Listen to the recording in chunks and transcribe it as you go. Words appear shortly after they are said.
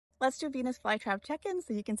Let's do Venus flytrap check-in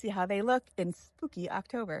so you can see how they look in spooky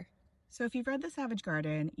October. So if you've read The Savage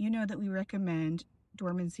Garden, you know that we recommend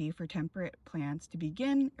dormancy for temperate plants to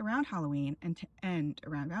begin around Halloween and to end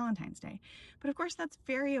around Valentine's Day. But of course that's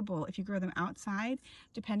variable if you grow them outside,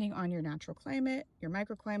 depending on your natural climate, your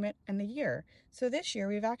microclimate, and the year. So this year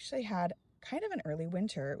we've actually had kind of an early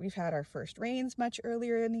winter. We've had our first rains much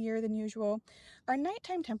earlier in the year than usual. Our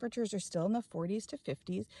nighttime temperatures are still in the 40s to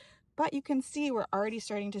 50s, but you can see we're already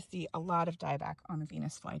starting to see a lot of dieback on the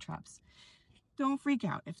Venus flytraps. Don't freak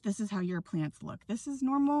out if this is how your plants look. This is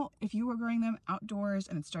normal if you are growing them outdoors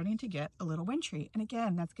and it's starting to get a little wintry. And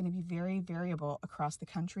again, that's going to be very variable across the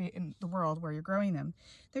country and the world where you're growing them.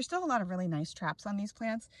 There's still a lot of really nice traps on these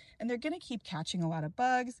plants, and they're going to keep catching a lot of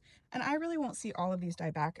bugs. And I really won't see all of these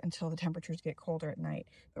die back until the temperatures get colder at night.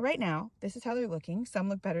 But right now, this is how they're looking. Some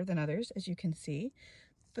look better than others, as you can see,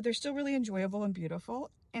 but they're still really enjoyable and beautiful.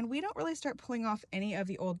 And we don't really start pulling off any of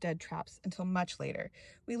the old dead traps until much later.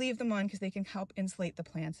 We leave them on because they can help insulate the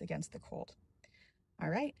plants against the cold. All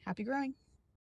right, happy growing.